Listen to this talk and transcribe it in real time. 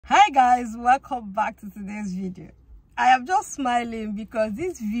Hi guys, welcome back to today's video. I am just smiling because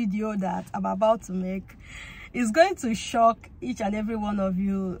this video that I'm about to make is going to shock each and every one of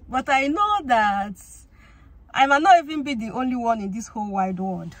you, but I know that I might not even be the only one in this whole wide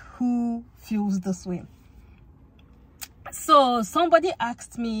world who feels this way. So somebody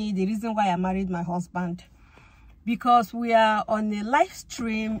asked me the reason why I married my husband, because we are on a live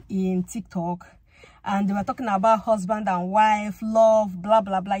stream in TikTok and they were talking about husband and wife, love, blah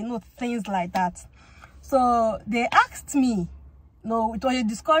blah blah, you know, things like that. So they asked me, it was a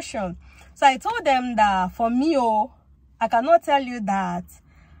discussion. So I told them that for me, I cannot tell you that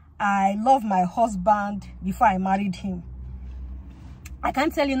I love my husband before I married him. I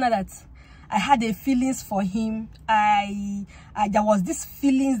can't tell you now that I had a feelings for him. There was these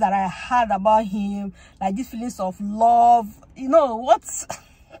feelings that I had about him, like these feelings of love. You know what?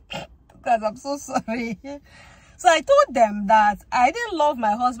 Guys, I'm so sorry. So I told them that I didn't love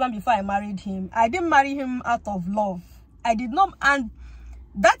my husband before I married him. I didn't marry him out of love. I did not, and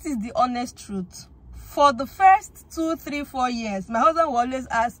that is the honest truth. For the first 2, 3, 4 years, my husband will always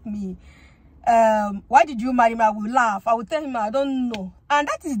ask me, why did you marry me? I will laugh. I will tell him I don't know. And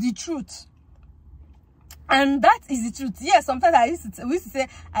that is the truth. And that is the truth. Yes, sometimes we used to say,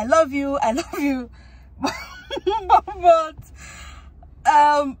 I love you, I love you.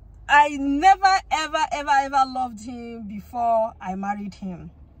 but I never, ever loved him before I married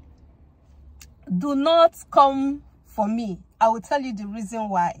him. Do not come for me. I will tell you the reason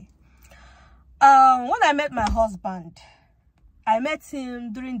why. When I met my husband, I met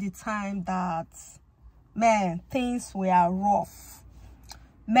him during the time that, man, things were rough.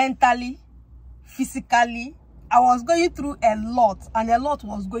 Mentally, physically, I was going through a lot, and a lot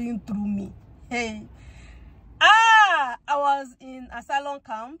was going through me. Hey, I was in asylum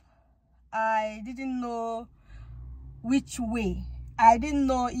camp. I didn't know which way. I didn't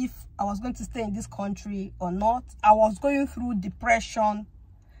know if I was going to stay in this country or not. I was going through depression,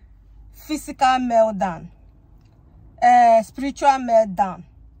 physical meltdown, spiritual meltdown,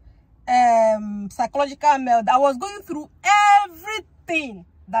 psychological meltdown. I was going through everything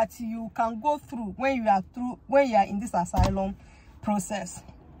that you can go through when you are in this asylum process.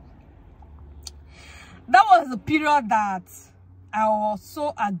 That was the period that I was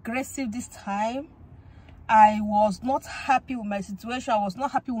so aggressive this time. I was not happy with my situation. I was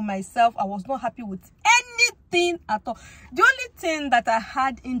not happy with myself. I was not happy with anything at all. The only thing that I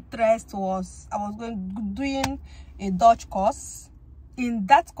had interest was I was doing a Dutch course in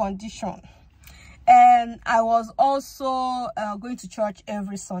that condition. And I was also going to church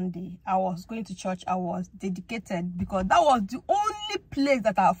every Sunday. I was going to church. I was dedicated because that was the only place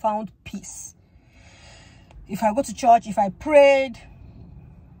that I found peace. If I go to church, if I prayed,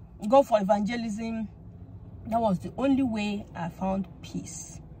 go for evangelism, that was the only way I found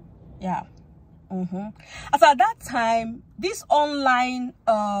peace. Yeah. As at that time, this online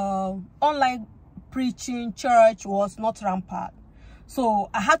preaching church was not rampant. So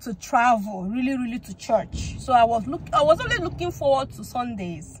I had to travel really to church. So I was only looking forward to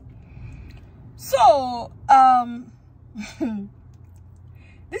Sundays. So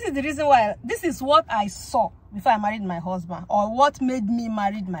this is the reason why, this is what I saw before I married my husband, or what made me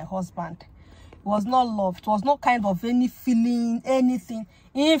marry my husband. It was not love. It was not kind of any feeling, anything.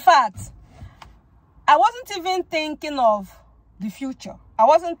 In fact, I wasn't even thinking of the future. I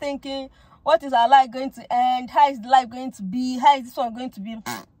wasn't thinking, what is our life going to end? How is life going to be? How is this one going to be?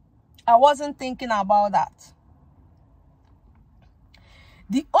 I wasn't thinking about that.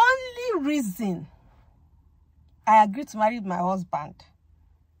 The only reason I agreed to marry my husband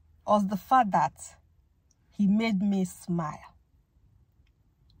was the fact that he made me smile.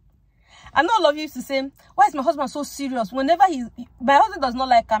 I know all of you used to say, why is my husband so serious? Whenever my husband does not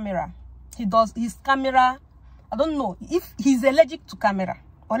like camera. He does his camera, I don't know if he's allergic to camera,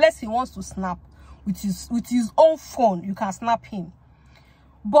 unless he wants to snap with his own phone. You can snap him.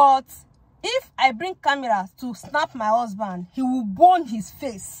 But if I bring camera to snap my husband, he will burn his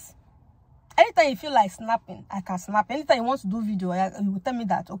face. Anytime he feel like snapping, I can snap. Anytime he wants to do video, he will tell me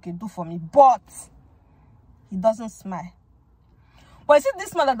that, okay, do for me. But he doesn't smile. But you see,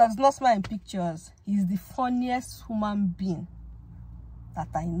 this man that does not smile in pictures, he's the funniest human being that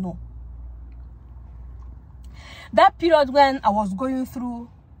I know. That period when I was going through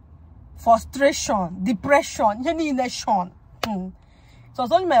frustration, depression, alienation, it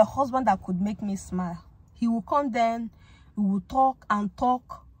was only my husband that could make me smile. He will come then, we will talk and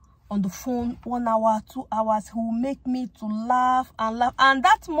talk on the phone 1 hour, 2 hours. He will make me to laugh and laugh. And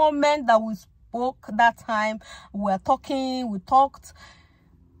that moment that we spoke, that time we were talking, we talked,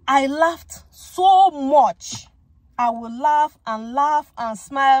 I laughed so much. I will laugh and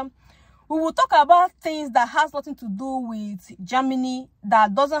smile. We will talk about things that has nothing to do with Germany,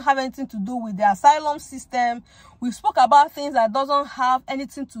 that doesn't have anything to do with the asylum system. We spoke about things that doesn't have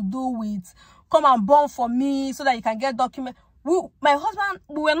anything to do with come and born for me so that you can get document. My husband,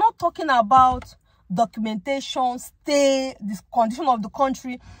 we were not talking about documentation, stay, this condition of the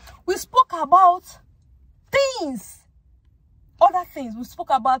country. We spoke about things, other things. We spoke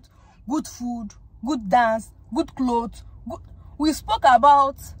about good food, good dance, good clothes. We spoke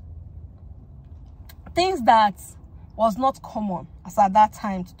about things that was not common as at that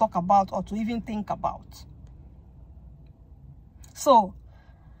time to talk about or to even think about. So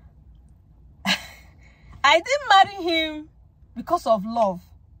I didn't marry him because of love.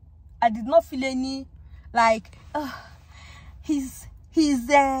 I did not feel any like he's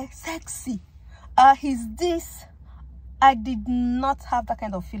sexy, he's this. I did not have that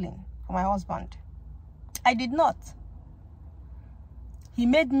kind of feeling for my husband. I did not. He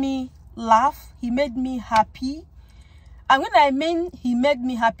made me laugh, he made me happy. And when I mean he made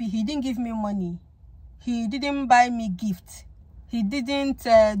me happy, he didn't give me money, he didn't buy me gift, he didn't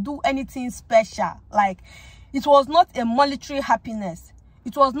do anything special. Like, it was not a monetary happiness,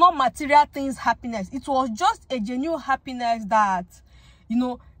 it was not material things happiness. It was just a genuine happiness that, you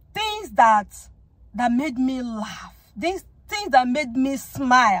know, things that made me laugh, things that made me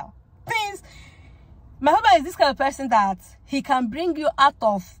smile, things. My husband is this kind of person that he can bring you out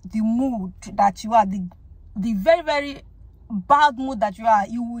of the mood that you are, the very, very bad mood that you are.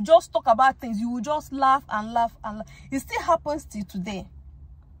 You will just talk about things, you will just laugh and laugh and laugh. It still happens till today.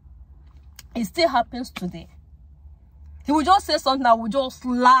 It still happens today. He will just say something that will just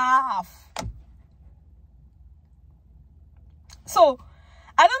laugh. So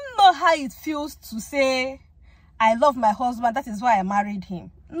I don't know how it feels to say I love my husband, that is why I married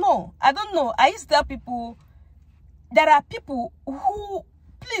him. No, I don't know. I used to tell people, there are people who,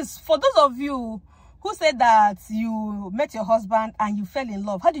 please, for those of you who said that you met your husband and you fell in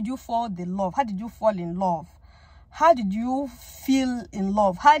love, how did you fall in love? How did you fall in love? How did you feel in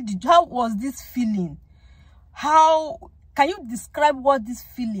love? How was this feeling? How can you describe what this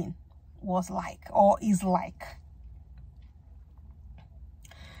feeling was like or is like?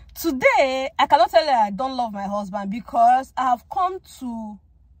 Today, I cannot tell you I don't love my husband, because I have come to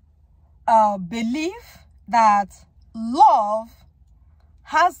believe that love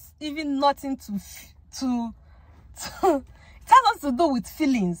has even nothing to it has nothing to do with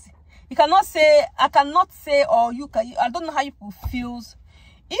feelings. You cannot say, I cannot say, or you can, I don't know how people feels.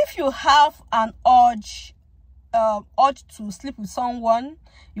 If you have an urge to sleep with someone,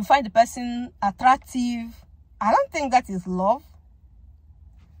 you find the person attractive, I don't think that is love.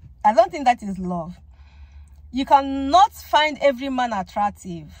 I don't think that is love. You cannot find every man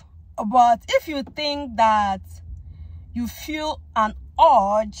attractive. But if you think that you feel an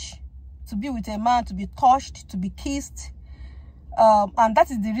urge to be with a man, to be touched, to be kissed, and that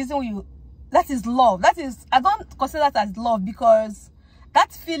is the reason that is love. That is, I don't consider that as love, because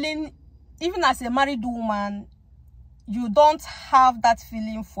that feeling, even as a married woman, you don't have that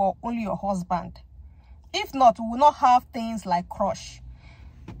feeling for only your husband. If not, we will not have things like crush.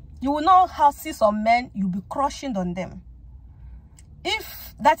 You will not see some men, you'll be crushing on them.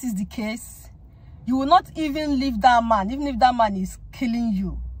 If that is the case, you will not even leave that man. Even if that man is killing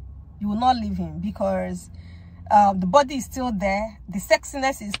you, you will not leave him, because the body is still there, the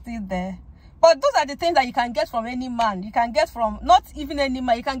sexiness is still there. But those are the things that you can get from any man. You can get from, not even any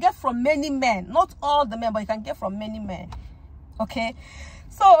man, you can get from many men. Not all the men, but you can get from many men. Okay?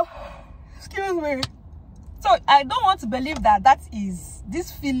 So, excuse me. So I don't want to believe that that is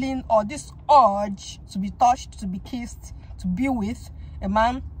this feeling or this urge to be touched, to be kissed, to be with a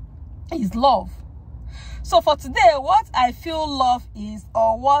man is love. So for today, what I feel love is,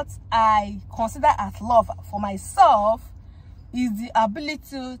 or what I consider as love for myself, is the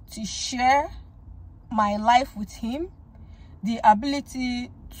ability to share my life with him, the ability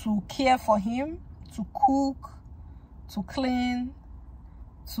to care for him, to cook, to clean,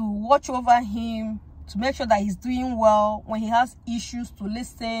 to watch over him, to make sure that he's doing well. When he has issues, to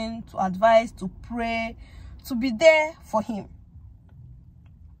listen, to advise, to pray, to be there for him.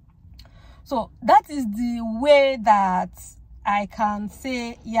 So that is the way that I can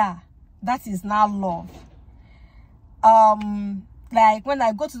say, yeah, that is now love. Like when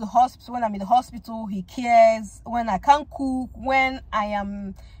I go to the hospital, when I'm in the hospital, he cares. When I can't cook, when I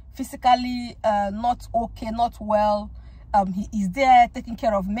am physically not okay, not well, he is there taking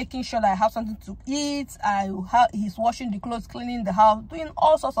care of, making sure that I have something to eat. He's washing the clothes, cleaning the house, doing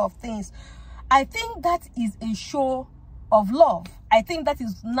all sorts of things. I think that is a show of love. I think that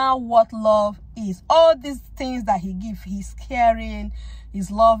is now what love is. All these things that he gives, he's caring,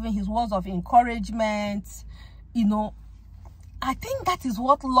 he's loving, his words of encouragement, you know, I think that is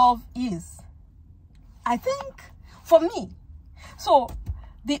what love is. I think, for me. So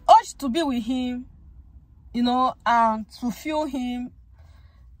the urge to be with him, you know, and to feel him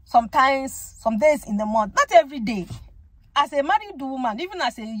sometimes, some days in the month, not every day. As a married woman, even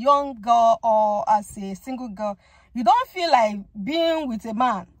as a young girl or as a single girl, you don't feel like being with a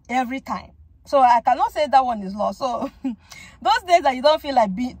man every time. So I cannot say that one is love. So those days that you don't feel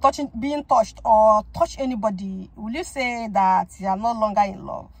like being touched or touch anybody, will you say that you are no longer in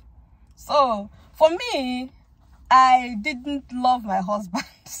love? So for me, I didn't love my husband.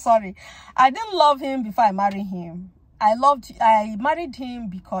 Sorry, I didn't love him before I married him. I married him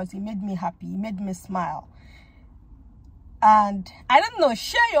because he made me happy, he made me smile. And I don't know,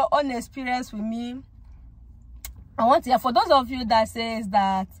 share your own experience with me. I want to hear, for those of you that says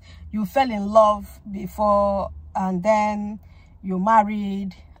that you fell in love before and then you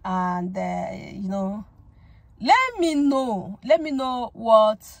married, and you know, let me know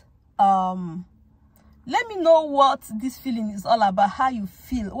what this feeling is all about. How you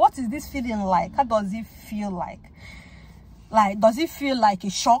feel? What is this feeling like? How does it feel like? Like, does it feel like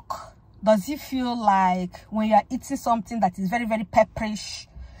a shock? Does it feel like when you are eating something that is very, very pepperish?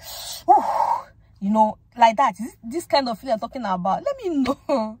 Ooh, you know, like that? Is this kind of feeling I'm talking about? Let me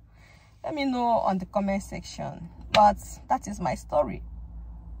know. Let me know on the comment section. But that is my story.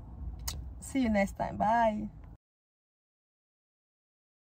 See you next time. Bye.